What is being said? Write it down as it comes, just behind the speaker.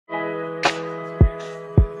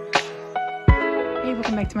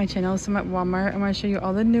welcome back to my channel. So I'm at Walmart. I want to show you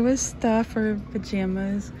all the newest stuff for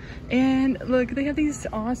pajamas. And look, they have these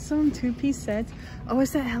awesome two-piece sets. Oh,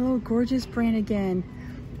 it's that Hello Gorgeous brand again.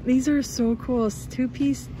 These are so cool. It's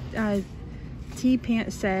two-piece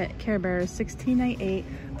T-pant set, Care Bears, $16.98.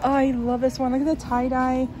 Oh, I love this one. Look at the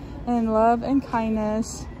tie-dye and love and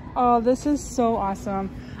kindness. Oh, this is so awesome.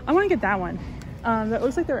 I want to get that one. That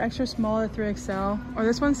looks like they're extra small at 3XL. Or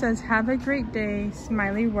this one says, have a great day,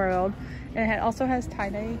 smiley world. And it also has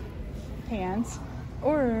tie-dye pants.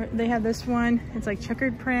 Or they have this one, it's like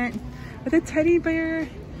checkered print with a teddy bear.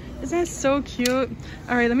 Isn't that so cute?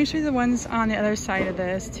 All right, let me show you the ones on the other side of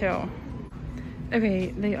this too.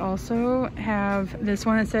 Okay, they also have this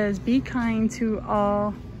one that says, be kind to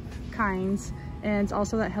all kinds. And it's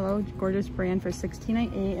also that Hello Gorgeous brand for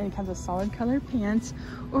 $16.98, and it comes with solid color pants.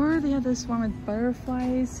 Or they have this one with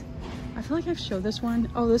butterflies. I feel like I've showed this one.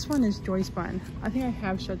 Oh, this one is Joy Spun. I think I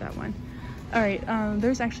have showed that one. All right,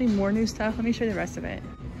 there's actually more new stuff. Let me show you the rest of it.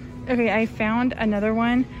 Okay, I found another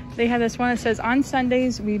one. They have this one that says, on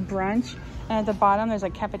Sundays we brunch. And at the bottom, there's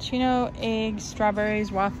like cappuccino, eggs,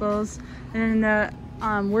 strawberries, waffles. And then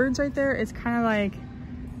the words right there, it's kind of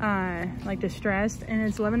like distressed, and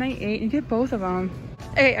it's $11.98. You get both of them.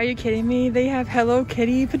 Hey, are you kidding me? They have Hello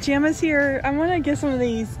Kitty pajamas here. I want to get some of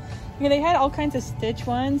these. Yeah, they had all kinds of Stitch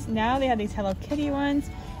ones. Now they have these Hello Kitty ones.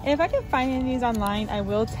 And if I can find any of these online, I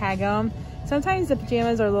will tag them. Sometimes the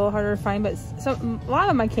pajamas are a little harder to find, but a lot of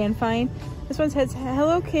them I can find. This one says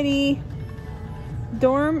Hello Kitty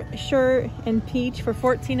dorm shirt in peach for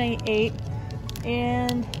 $14.98.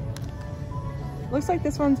 And looks like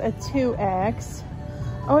this one's a 2X.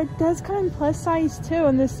 Oh, it does come in plus size too,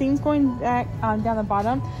 and the seam's going back down the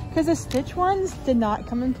bottom, because the Stitch ones did not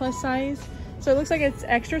come in plus size. So it looks like it's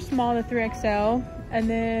extra small to 3XL, and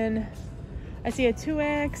then I see a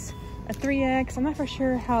 2X, a 3X. I'm not for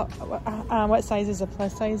sure how what sizes the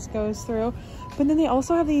plus size goes through. But then they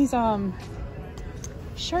also have these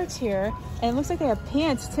shirts here, and it looks like they have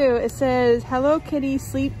pants too. It says Hello Kitty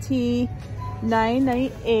Sleep Tee,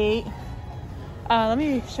 $9.98. Let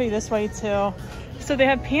me show you this way too. So they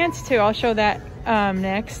have pants too. I'll show that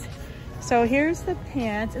next. So here's the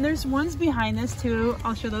pants, and there's ones behind this too.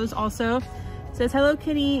 I'll show those also. It says Hello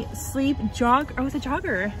Kitty Sleep Jog. Oh, it's a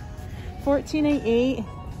jogger. $14.88.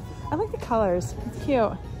 I like the colors. It's cute.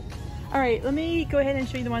 All right, let me go ahead and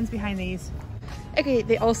show you the ones behind these. Okay,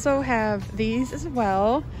 they also have these as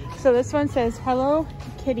well. So this one says Hello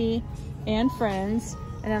Kitty and Friends,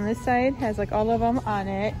 and on this side has like all of them on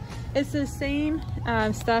it. It's the same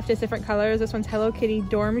stuff, just different colors. This one's Hello Kitty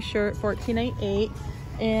dorm shirt, $14.88,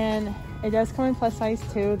 and it does come in plus size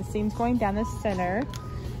too. The seam's going down the center.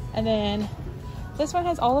 And then this one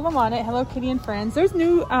has all of them on it, Hello Kitty and Friends. There's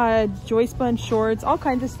new Joy Spun shorts, all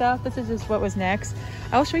kinds of stuff. This is just what was next.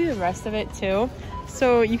 I'll show you the rest of it too.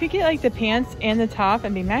 So you could get like the pants and the top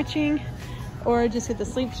and be matching, or just get the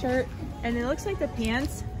sleep shirt. And it looks like the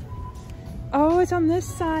pants, oh, it's on this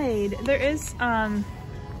side. There is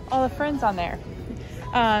all the Friends on there.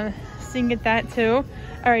 So you can get that too.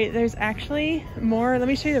 All right, there's actually more. Let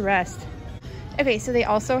me show you the rest. Okay, so they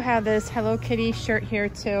also have this Hello Kitty shirt here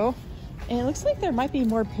too. And it looks like there might be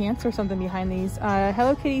more pants or something behind these.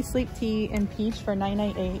 Hello Kitty Sleep Tee in peach for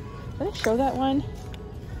 $9.98. Did I show that one?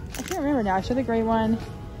 I can't remember now. I showed the gray one.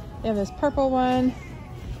 They have this purple one.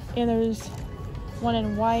 And there's one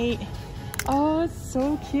in white. Oh, it's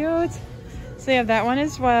so cute. So they have that one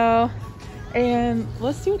as well. And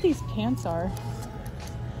let's see what these pants are.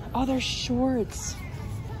 Oh, they're shorts.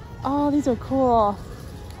 Oh, these are cool.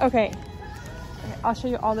 Okay, I'll show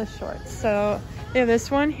you all the shorts. So they have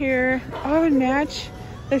this one here. Oh, it would match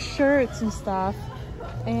the shirts and stuff.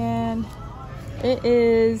 And it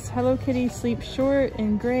is Hello Kitty Sleep Short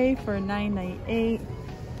in gray for $9.98.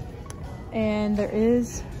 And there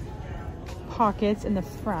is pockets in the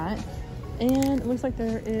front. And it looks like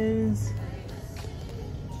there is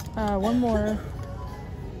one more.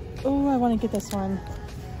 Oh, I want to get this one.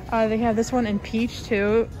 They have this one in peach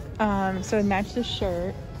too, so it matched the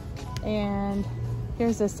shirt. And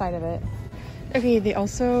here's this side of it. Okay, they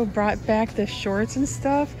also brought back the shorts and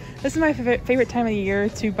stuff. This is my favorite time of the year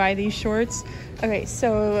to buy these shorts. Okay,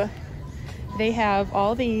 so they have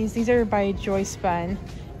all these. These are by Joy Spun,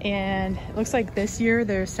 and it looks like this year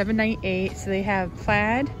they're $7.98. So they have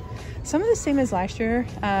plaid, some of the same as last year.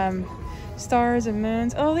 Stars and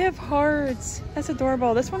moons. Oh, they have hearts. That's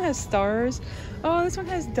adorable. This one has stars. Oh, this one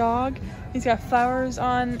has dog. He's got flowers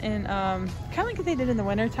on, and kind of like what they did in the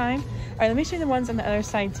winter time. All right, let me show you the ones on the other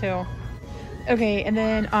side too. Okay, and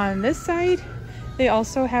then on this side they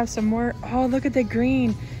also have some more. Oh, look at the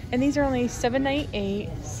green. And these are only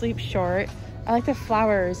 $7.98 sleep short. I like the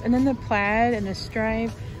flowers, and then the plaid and the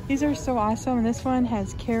stripe. These are so awesome. And this one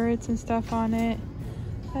has carrots and stuff on it.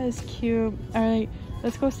 That is cute. All right,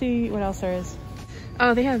 let's go see what else there is.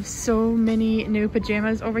 Oh, they have so many new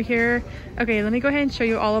pajamas over here. Okay, let me go ahead and show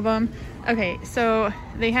you all of them. Okay, so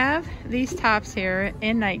they have these tops here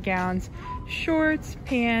and nightgowns, shorts,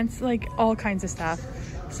 pants, like all kinds of stuff.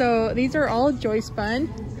 So these are all joy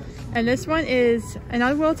spun. And this one is, and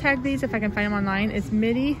I will tag these if I can find them online. It's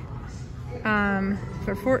midi. Let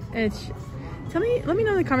me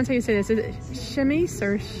know in the comments how you say this. Is it chemise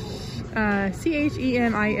or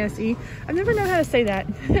chemise? I've never known how to say that.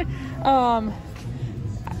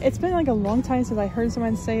 It's been like a long time since I heard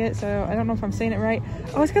someone say it, so I don't know if I'm saying it right.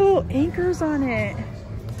 Oh, it's got little anchors on it.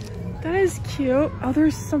 That is cute. Oh,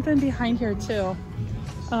 there's something behind here too.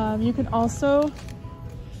 You can also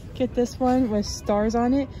get this one with stars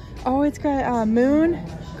on it. Oh, it's got moon,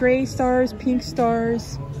 gray stars, pink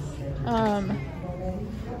stars.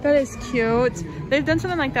 That is cute. They've done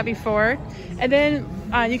something like that before. And then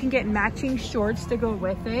you can get matching shorts to go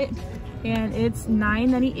with it. And it's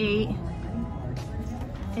 $9.98.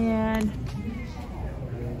 And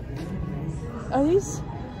are these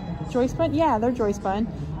joy spun? Yeah, they're joy spun.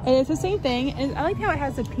 And it's the same thing. And I like how it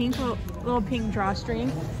has a pink little pink drawstring.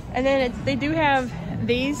 And then they do have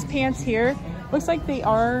these pants here. Looks like they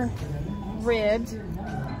are ribbed.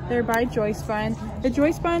 They're by Joy Spun. The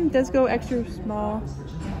Joy Spun does go extra small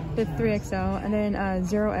to 3XL, and then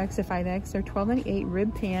 0X to 5X. They're $12.98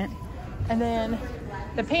 rib pant. And then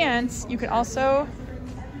the pants, you can also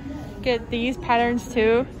get these patterns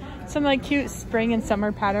too. Some like cute spring and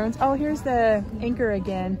summer patterns. Oh, here's the anchor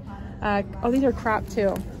again. Oh, these are cropped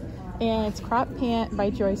too. And it's crop pant by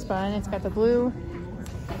Joy Spun. It's got the blue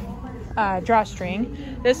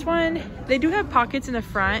drawstring. This one, they do have pockets in the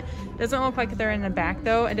front. Doesn't look like they're in the back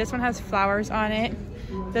though. And this one has flowers on it.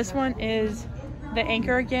 This one is the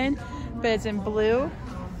anchor again, but it's in blue.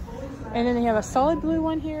 And then they have a solid blue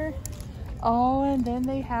one here. Oh, and then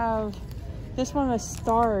they have this one with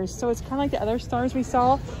stars. So it's kind of like the other stars we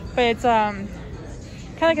saw, but it's kind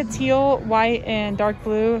of like a teal, white, and dark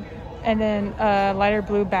blue, and then lighter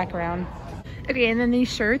blue background. Okay, and then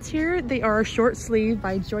these shirts here, they are short sleeve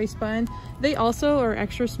by Joy Spun. They also are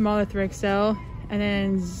extra small to 3XL, and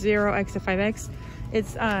then 0X to 5X.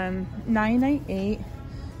 It's $9.98.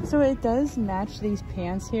 So it does match these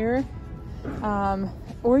pants here.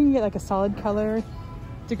 Or you can get like a solid color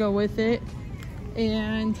to go with it.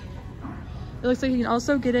 And it looks like you can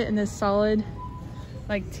also get it in this solid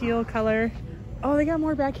like teal color. Oh, they got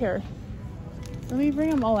more back here. Let me bring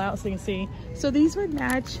them all out so you can see. So these would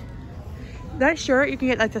match that shirt. You can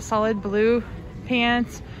get like the solid blue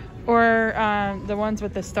pants or the ones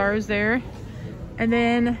with the stars there. And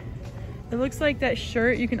then it looks like that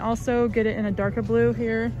shirt, you can also get it in a darker blue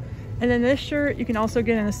here. And then this shirt, you can also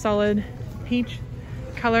get in a solid peach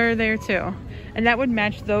color there too. And that would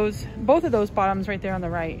match those, both of those bottoms right there on the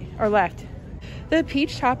right or left. The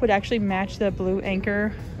peach top would actually match the blue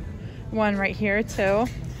anchor one right here too. Oh,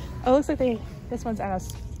 it looks like this one's out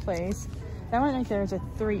of place. That one right there is a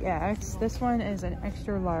 3X. This one is an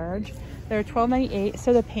extra large. They're $12.98.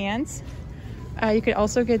 So the pants, you could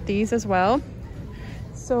also get these as well.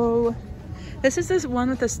 So this is this one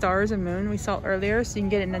with the stars and moon we saw earlier. So you can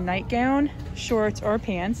get it in a nightgown, shorts, or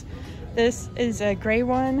pants. This is a gray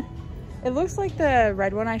one. It looks like the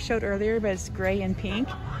red one I showed earlier, but it's gray and pink.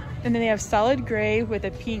 And then they have solid gray with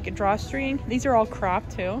a pink drawstring. These are all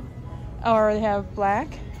cropped too. Or they have black.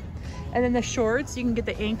 And then the shorts, you can get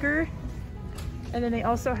the anchor. And then they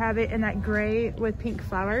also have it in that gray with pink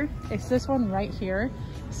flower. It's this one right here.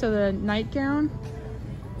 So the nightgown.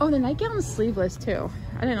 Oh, the nightgown is sleeveless too.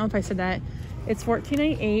 I didn't know if I said that. It's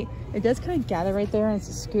 $14.98. It does kind of gather right there, and it's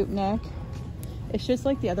a scoop neck. It's just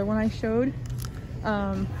like the other one I showed.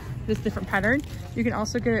 This different pattern. You can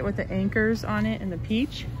also get it with the anchors on it and the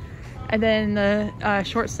peach. And then the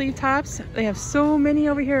short sleeve tops. They have so many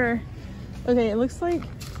over here. Okay, it looks like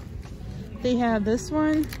they have this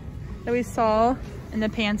one that we saw in the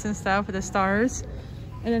pants and stuff with the stars.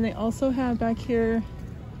 And then they also have back here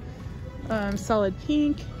solid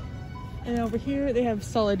pink. And over here they have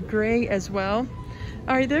solid gray as well.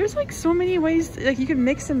 All right, there's like so many ways, like you can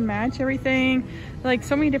mix and match everything. Like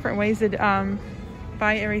so many different ways to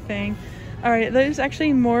buy everything. All right, there's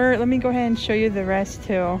actually more. Let me go ahead and show you the rest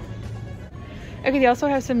too. Okay, they also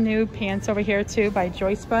have some new pants over here too by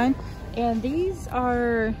Joy Spun. And these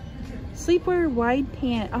are sleepwear wide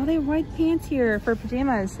pant. Oh, they have wide pants here for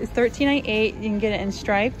pajamas. It's $13.98. You can get it in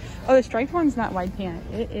striped. Oh, the striped one's not wide pant.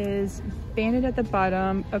 It is banded at the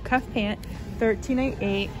bottom, a cuff pant,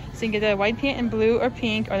 $13.98. So you can get the white pant in blue or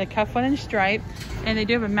pink, or the cuff one in stripe. And they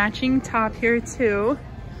do have a matching top here too.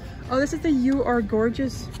 Oh, this is the You Are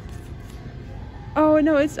Gorgeous. Oh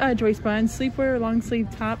no, it's Joyce Bun sleepwear long sleeve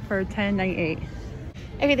top for $10.98.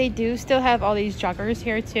 Okay, they do still have all these joggers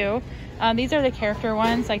here too. These are the character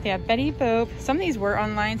ones, like they have Betty Boop. Some of these were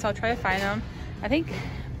online, so I'll try to find them. I think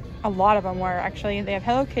a lot of them were actually. They have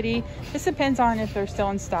Hello Kitty. This depends on if they're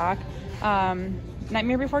still in stock.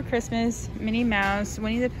 Nightmare Before Christmas, Minnie Mouse,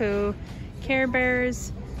 Winnie the Pooh, Care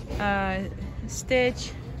Bears,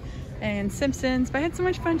 Stitch, and Simpsons. But I had so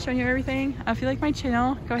much fun showing you everything. If you like my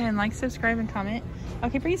channel, go ahead and like, subscribe, and comment.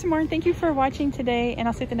 I'll keep bringing some more. Thank you for watching today, and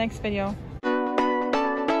I'll see you at the next video.